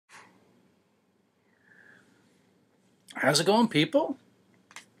How's it going, people?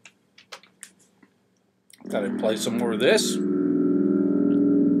 Thought I'd play some more of this.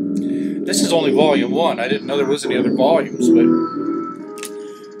 This is only volume 1. I didn't know there was any other volumes, but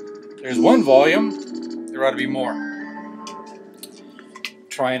there's one volume. There ought to be more.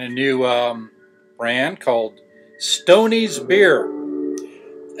 Trying a new brand called Stoney's Beer.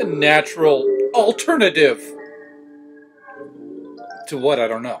 A natural alternative to what? I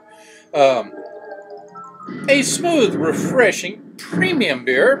don't know. A smooth, refreshing, premium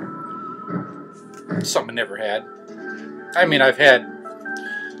beer. Something I never had. I mean, I've had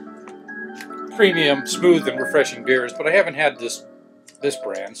premium, smooth, and refreshing beers, but I haven't had this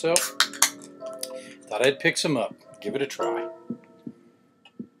brand, so thought I'd pick some up. Give it a try.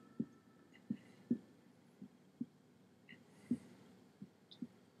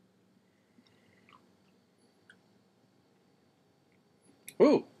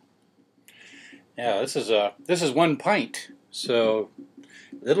 Ooh. Yeah, this is 1 pint, so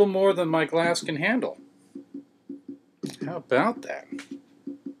a little more than my glass can handle. How about that?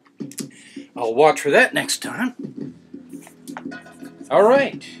 I'll watch for that next time. All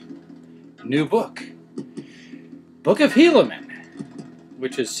right, new book. Book of Helaman,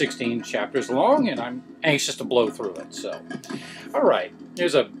 which is 16 chapters long, and I'm anxious to blow through it. So, all right,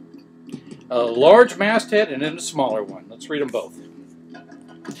 here's a large masthead and then a smaller one. Let's read them both.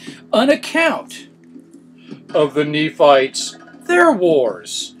 An account of the Nephites, their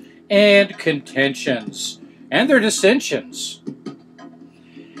wars and contentions, and their dissensions,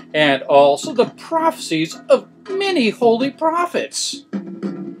 and also the prophecies of many holy prophets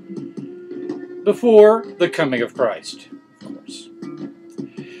before the coming of Christ, of course.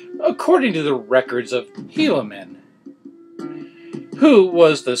 According to the records of Helaman, who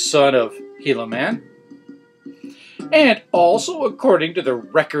was the son of Helaman, and also according to the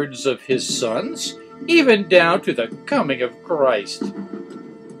records of his sons, even down to the coming of Christ.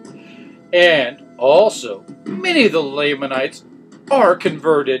 And also, many of the Lamanites are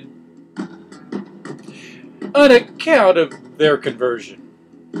converted. An account of their conversion.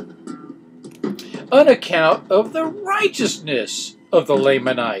 An account of the righteousness of the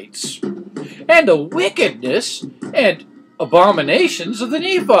Lamanites, and the wickedness and abominations of the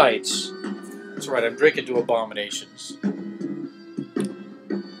Nephites. That's right, I'm drinking to abominations.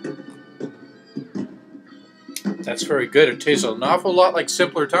 That's very good. It tastes an awful lot like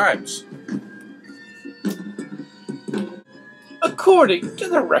Simpler Times. According to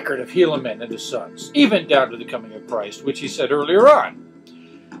the record of Helaman and his sons, even down to the coming of Christ, which he said earlier on,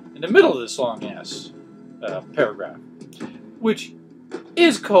 in the middle of this long-ass paragraph, which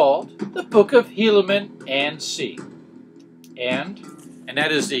is called the Book of Helaman and C. And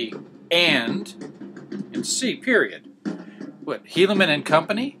that is the and C, period. What, Helaman and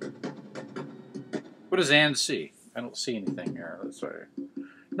Company? What is and C? I don't see anything here. Sorry.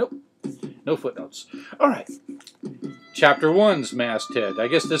 Nope. No footnotes. All right. Chapter 1's masthead. I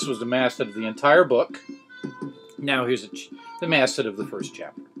guess this was the masthead of the entire book. Now here's the masthead of the first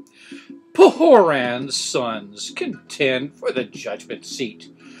chapter. Pahoran's sons contend for the judgment seat.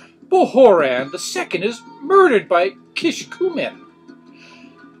 Pahoran the second is murdered by Kishkumen.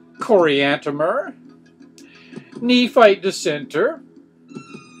 Coriantumr, Nephite dissenter,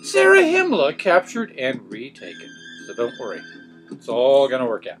 Zarahemla captured and retaken. So don't worry. It's all going to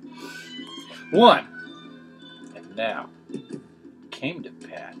work out. 1. And now came to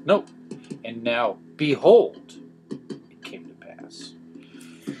pass. No. And now behold, it came to pass.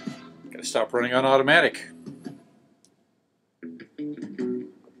 Got to stop running on automatic.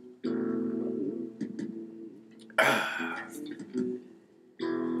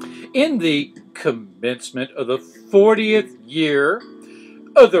 In the commencement of the 40th year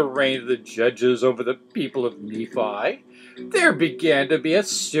of the reign of the judges over the people of Nephi, there began to be a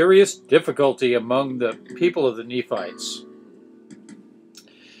serious difficulty among the people of the Nephites.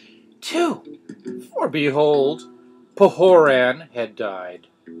 2. For behold, Pahoran had died,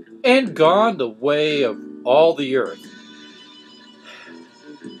 and gone the way of all the earth.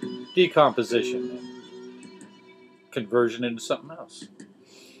 Decomposition and conversion into something else.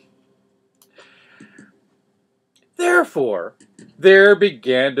 Therefore, there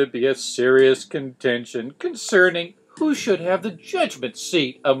began to be a serious contention concerning who should have the judgment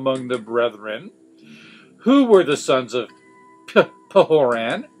seat among the brethren. Who were the sons of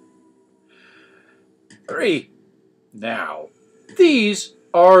Pahoran? 3. Now, these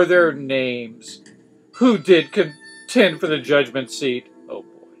are their names. Who did contend for the judgment seat? Oh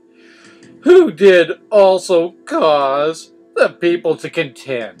boy. Who did also cause the people to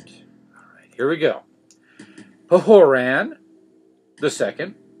contend? All right, here we go. Pahoran the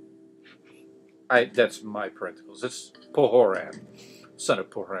second, That's my parentheticals. It's Pahoran, son of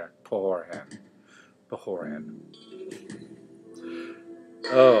Pahoran.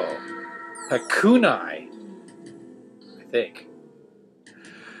 Oh, Hakunai, I think.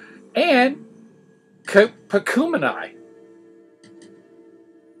 And Pakumanai.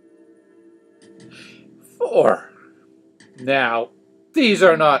 4. Now, these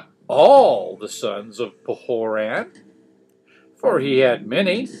are not all the sons of Pahoran, for he had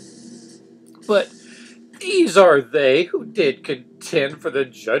many, but these are they who did contend for the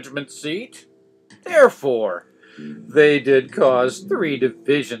judgment seat. Therefore, they did cause 3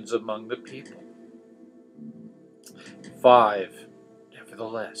 divisions among the people. 5.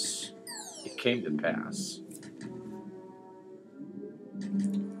 Nevertheless, it came to pass.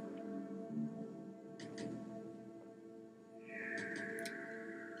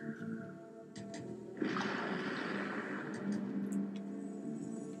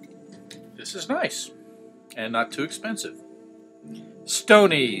 This is nice and not too expensive.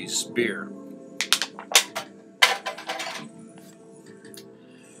 Stoney's beer.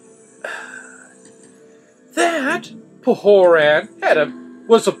 That Pahoran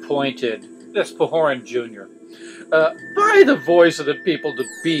was appointed, that's Pahoran Jr., by the voice of the people to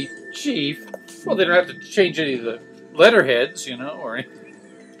be chief. Well, they don't have to change any of the letterheads, you know, or anything.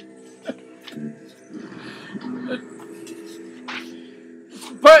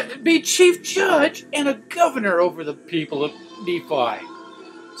 But be chief judge and a governor over the people of Nephi.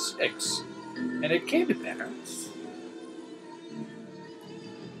 6. And it came to pass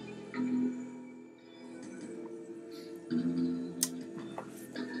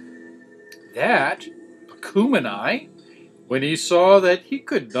that Pakumanai, when he saw that he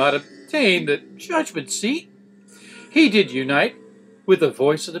could not obtain the judgment seat, he did unite with the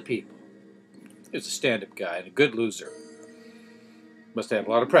voice of the people. He was a stand-up guy and a good loser. Must have a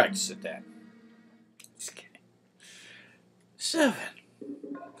lot of practice at that. Just kidding. 7.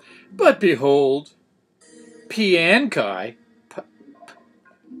 But behold, Pianchi,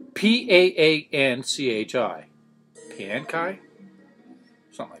 P-A-A-N-C-H-I, Pianchi?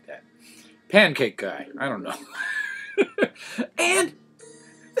 Something like that. Pancake guy, I don't know. And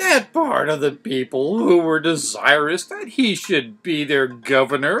that part of the people who were desirous that he should be their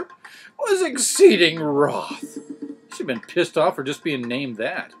governor was exceeding wroth. Should have been pissed off for just being named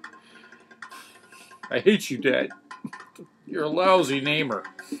that. I hate you, Dad. You're a lousy namer.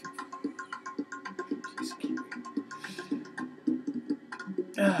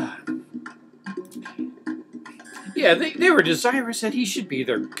 Yeah, they were desirous that he should be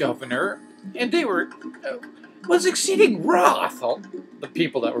their governor, and they were was exceeding wroth, all the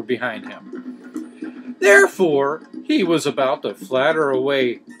people that were behind him. Therefore, he was about to flatter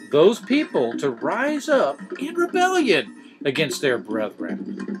away those people to rise up in rebellion against their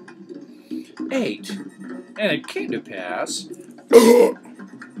brethren. 8. And it came to pass,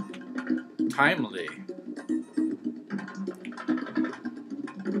 timely,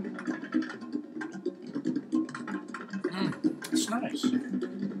 it's nice.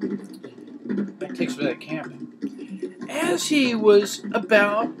 That takes me to that camp. As he was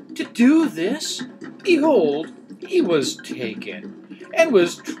about to do this, behold, he was taken and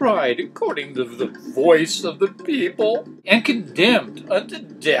was tried according to the voice of the people, and condemned unto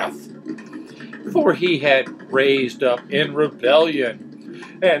death. For he had raised up in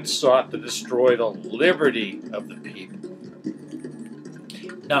rebellion, and sought to destroy the liberty of the people.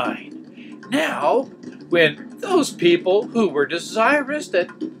 9. Now, when those people who were desirous that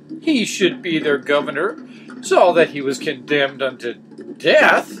he should be their governor saw that he was condemned unto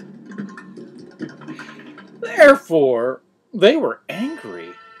death, therefore they were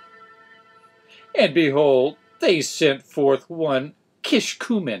angry. And behold, they sent forth one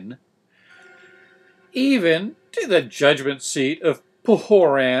Kishkumen, even to the judgment seat of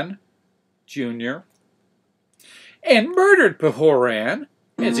Pahoran Jr., and murdered Pahoran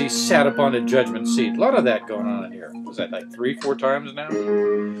as he sat upon the judgment seat. A lot of that going on in here. Was that like 3-4 times now?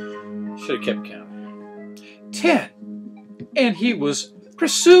 Should have kept count. 10. And he was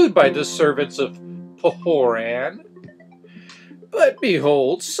pursued by the servants of Pahoran. But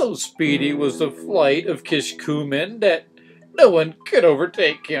behold, so speedy was the flight of Kishkumen that no one could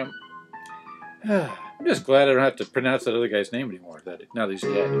overtake him. I'm just glad I don't have to pronounce that other guy's name anymore, now that he's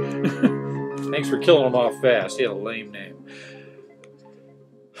dead. Thanks for killing him off fast. He had a lame name.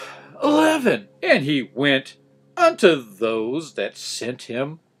 11. And he went unto those that sent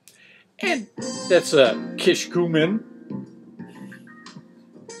him, and that's Kishkumen.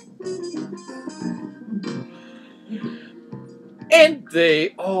 And they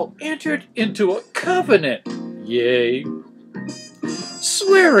all entered into a covenant. Yea.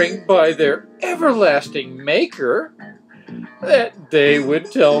 swearing by their everlasting Maker that they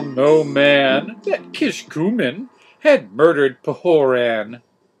would tell no man that Kishkumen had murdered Pahoran.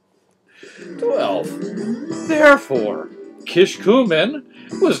 12. Therefore, Kishkumen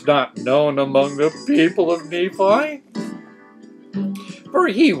was not known among the people of Nephi, for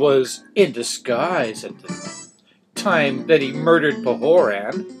he was in disguise at the time that he murdered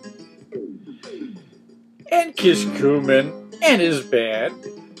Pahoran. And Kishkumen and his band,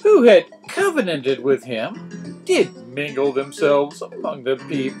 who had covenanted with him, did mingle themselves among the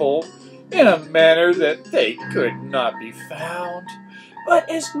people in a manner that they could not be found. But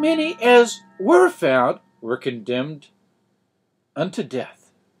as many as were found were condemned unto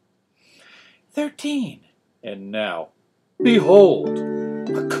death. 13. And now, behold,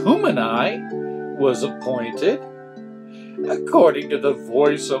 Pacumeni was appointed, according to the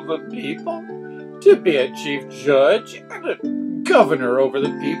voice of the people, to be a chief judge and a governor over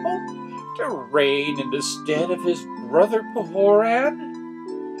the people, to reign in the stead of his brother Pahoran.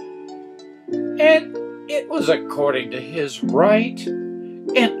 And it was according to his right,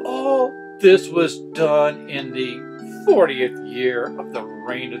 and all this was done in the 40th year of the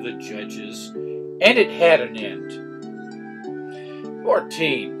reign of the judges, and it had an end.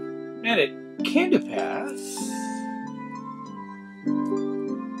 14. And it came to pass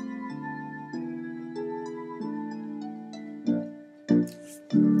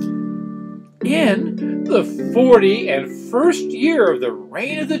in the 41st year of the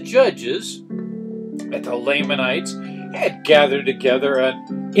reign of the judges that the Lamanites had gathered together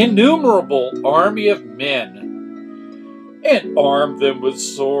an innumerable army of men, and armed them with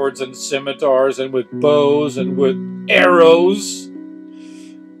swords and scimitars, and with bows, and with arrows,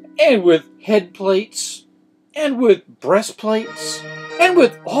 and with headplates, and with breastplates, and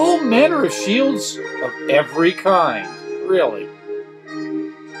with all manner of shields of every kind. Really.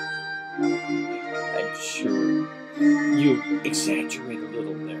 I'm sure you exaggerate a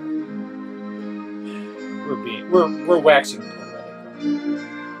little there. We're waxing poetic.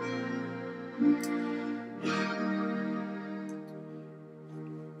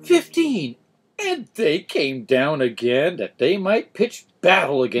 15. And they came down again that they might pitch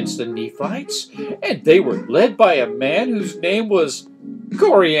battle against the Nephites, and they were led by a man whose name was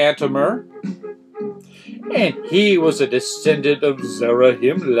Coriantumr, and he was a descendant of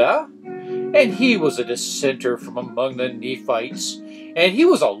Zarahemla, and he was a dissenter from among the Nephites, and he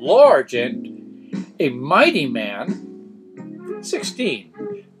was a large and a mighty man. 16.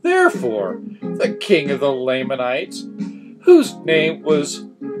 Therefore, the king of the Lamanites, whose name was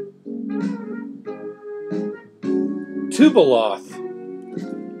Tubaloth,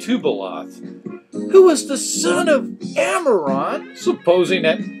 who was the son of Amaron, supposing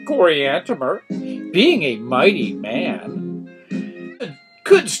that Coriantumr, being a mighty man,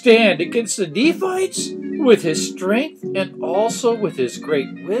 could stand against the Nephites with his strength and also with his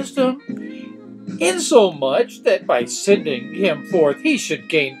great wisdom, insomuch that by sending him forth he should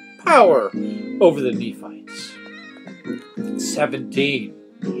gain power over the Nephites. 17.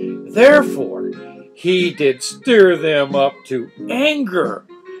 Therefore, he did stir them up to anger,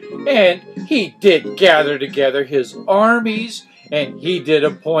 and he did gather together his armies, and he did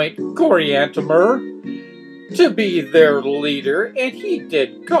appoint Coriantumr to be their leader, and he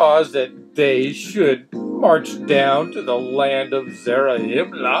did cause that they should march down to the land of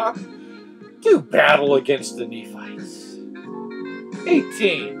Zarahemla to battle against the Nephites.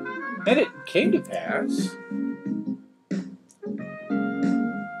 18. And it came to pass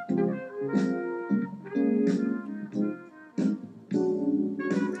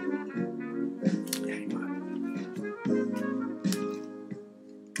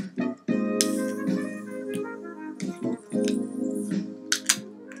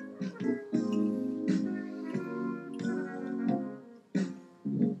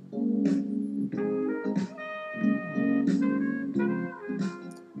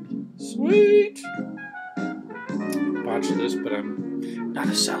Sweet! Watch this, but I'm not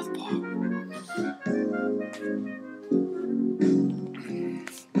a southpaw.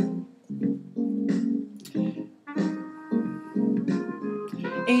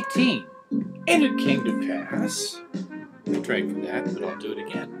 And it came to pass, I drank from that, but I'll do it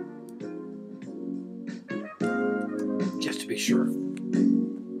again, just to be sure,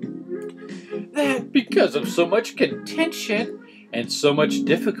 that because of so much contention and so much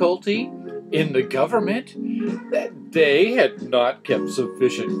difficulty in the government, that they had not kept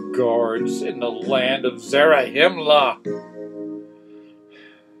sufficient guards in the land of Zarahemla.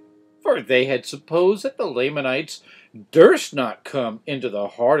 For they had supposed that the Lamanites durst not come into the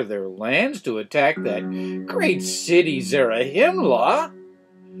heart of their lands to attack that great city Zarahemla,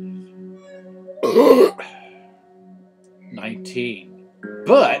 19.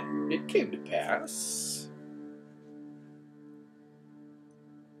 But it came to pass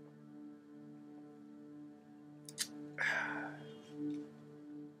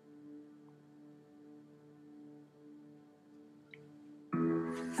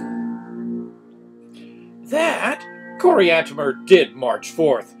that Coriantumr did march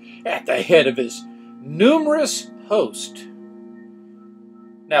forth at the head of his numerous host.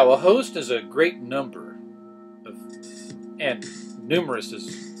 Now, a host is a great number of, and numerous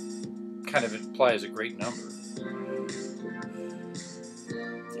is kind of implies a great number.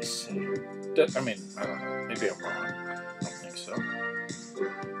 Let's see. I mean, I don't know. Maybe I'm wrong. I don't think so.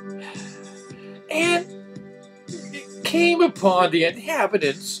 And it came upon the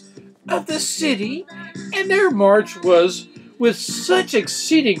inhabitants of the city, and their march was with such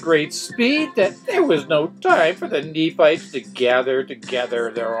exceeding great speed that there was no time for the Nephites to gather together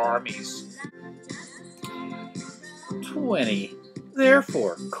their armies. 20.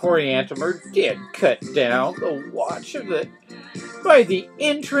 Therefore, Coriantumr did cut down the watch by the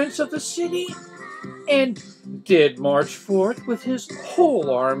entrance of the city, and did march forth with his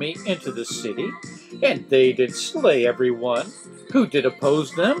whole army into the city, and they did slay everyone who did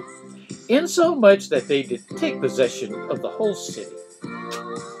oppose them, insomuch that they did take possession of the whole city.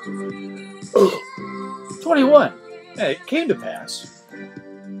 21. And it came to pass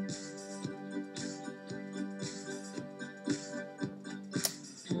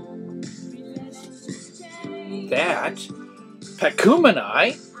that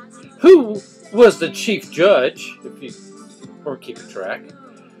Pacumeni, who was the chief judge, if you weren't keeping track,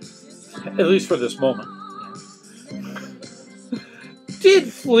 at least for this moment,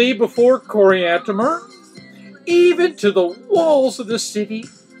 did flee before Coriantumr, even to the walls of the city.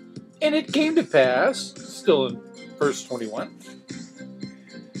 And it came to pass, still in verse 21,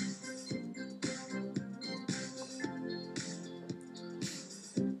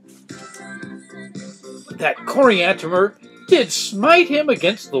 that Coriantumr did smite him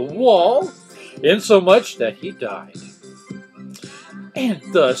against the wall, insomuch that he died. And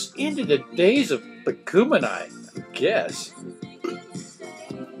thus ended the days of Pacumeni, I guess.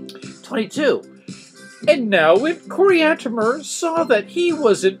 22. And now when Coriantumr saw that he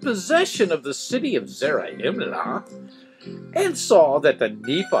was in possession of the city of Zarahemla, and saw that the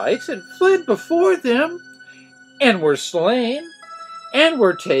Nephites had fled before them, and were slain, and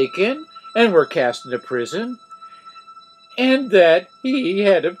were taken, and were cast into prison, and that he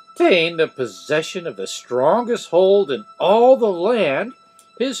had obtained the possession of the strongest hold in all the land,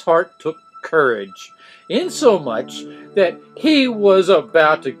 his heart took courage, insomuch that he was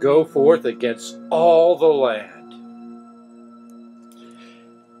about to go forth against all the land.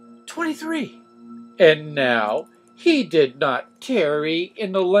 23. And now he did not tarry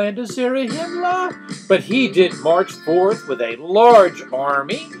in the land of Zarahemla, but he did march forth with a large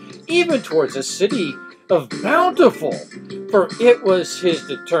army, even towards the city of Bountiful, for it was his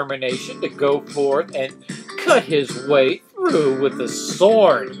determination to go forth and cut his way through with the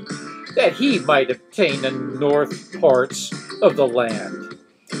sword, that he might obtain the north parts of the land.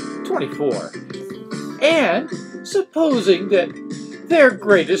 24. And, supposing that their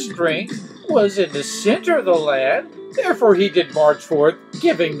greatest strength was in the center of the land, therefore he did march forth,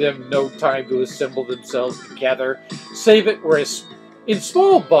 giving them no time to assemble themselves together, save it were in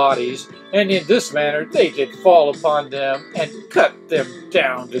small bodies, and in this manner they did fall upon them, and cut them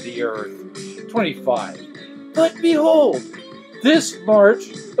down to the earth. 25. But behold, this march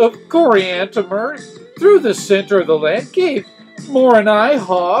of Coriantumr through the center of the land gave Moroni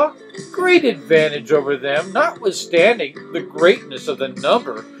great advantage over them, notwithstanding the greatness of the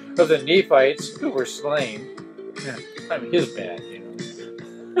number of the Nephites who were slain. I mean, his bad, you know.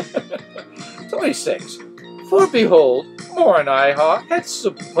 26. For behold, Moroni had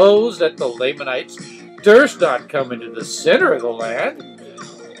supposed that the Lamanites durst not come into the center of the land,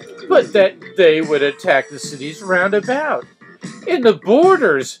 but that they would attack the cities round about, in the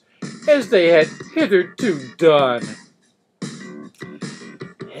borders, as they had hitherto done.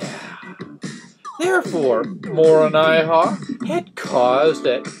 Therefore, Moroni had caused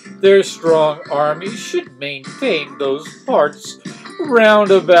that their strong armies should maintain those parts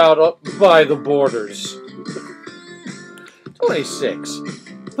round about by the borders. 26.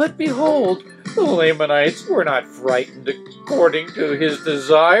 But behold, the Lamanites were not frightened according to his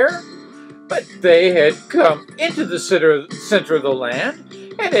desire, but they had come into the center of the land,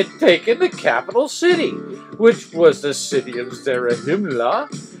 and had taken the capital city, which was the city of Zarahemla,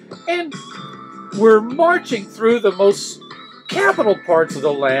 and were marching through the most capital parts of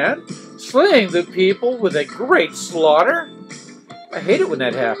the land, slaying the people with a great slaughter. I hate it when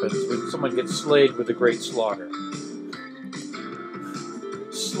that happens, when someone gets slayed with a great slaughter.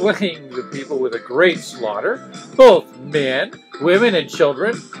 Slaying the people with a great slaughter, both men, women, and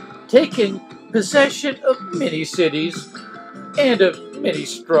children, taking possession of many cities and of many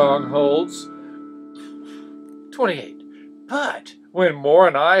strongholds. 28. But when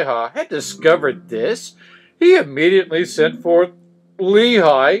Moroniha had discovered this, he immediately sent forth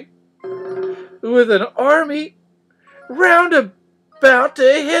Lehi with an army round about to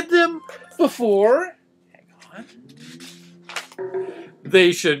head them before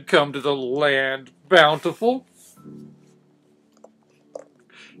they should come to the land bountiful.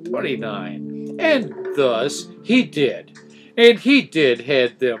 29. And thus he did. And he did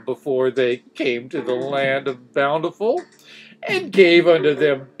head them before they came to the land of bountiful, and gave unto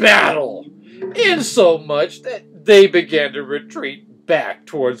them battle, insomuch that they began to retreat back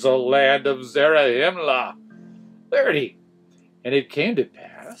towards the land of Zarahemla. 30. And it came to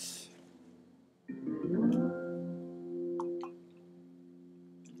pass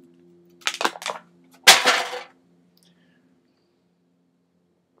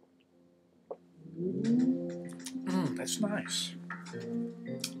that's nice.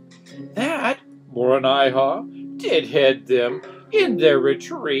 That Moroniha did head them in their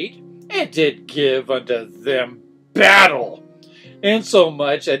retreat, and did give unto them battle,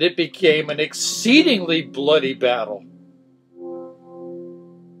 insomuch that it became an exceedingly bloody battle.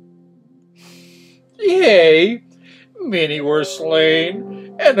 Yea, many were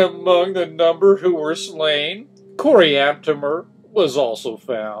slain, and among the number who were slain, Coriantumr was also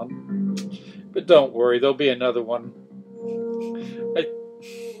found. But don't worry, there'll be another one.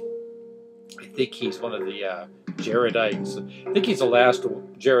 I think he's one of the Jaredites. I think he's the last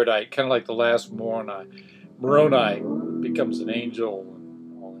Jaredite, kind of like the last Moroni. Moroni becomes an angel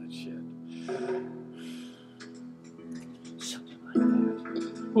and all that shit. Something like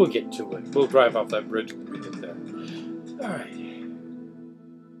that. We'll get to it. We'll drive off that bridge when we get there. All right.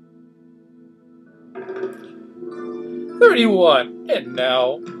 31. And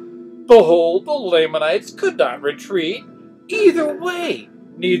now, behold, the Lamanites could not retreat either way,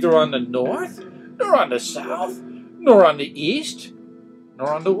 neither on the north, nor on the south, nor on the east,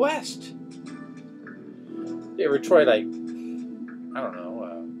 nor on the west. They were trying, like, I don't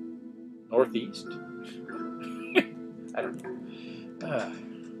know, northeast? I don't know.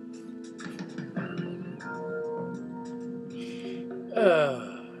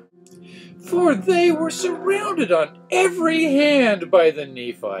 For they were surrounded on every hand by the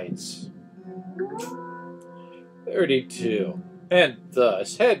Nephites. 32. And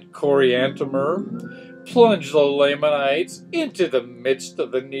thus had Coriantumr plunged the Lamanites into the midst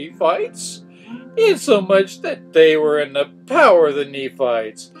of the Nephites, insomuch that they were in the power of the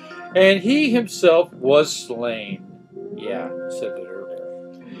Nephites, and he himself was slain. Yeah, I said that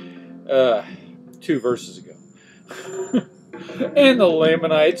earlier. 2 verses ago. And the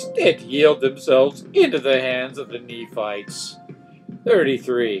Lamanites did yield themselves into the hands of the Nephites.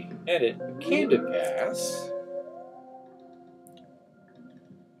 33. And it came to pass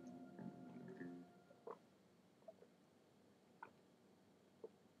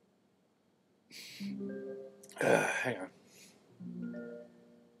hang on.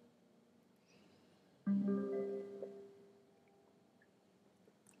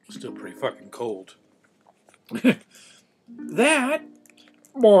 Still pretty fucking cold. That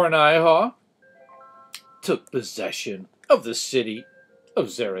Moroniha took possession of the city of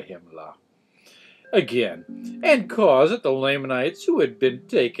Zarahemla again, and caused that the Lamanites who had been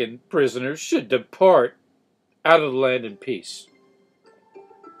taken prisoners should depart out of the land in peace.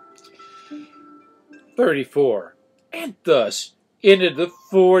 34. And thus ended the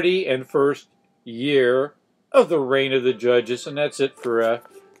 41st year of the reign of the judges, and that's it for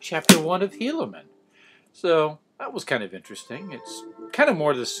chapter 1 of Helaman. So that was kind of interesting. It's kind of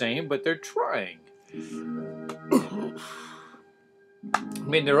more the same, but they're trying. I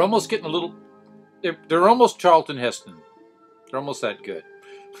mean, they're almost getting a little... They're almost Charlton Heston. They're almost that good.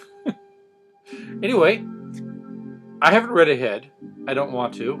 Anyway, I haven't read ahead. I don't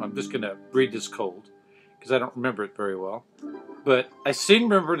want to. I'm just going to read this cold, because I don't remember it very well. But I seem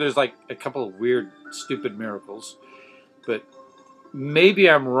to remember there's like a couple of weird, stupid miracles. But maybe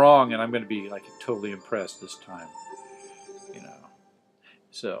I'm wrong, and I'm going to be like totally impressed this time. You know.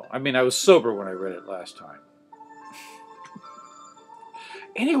 So, I mean, I was sober when I read it last time.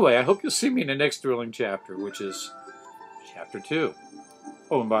 Anyway, I hope you'll see me in the next thrilling chapter, which is chapter 2.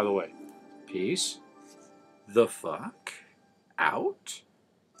 Oh, and by the way, peace the fuck out.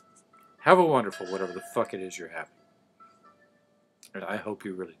 Have a wonderful whatever the fuck it is you're having. And I hope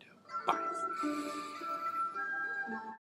you really do.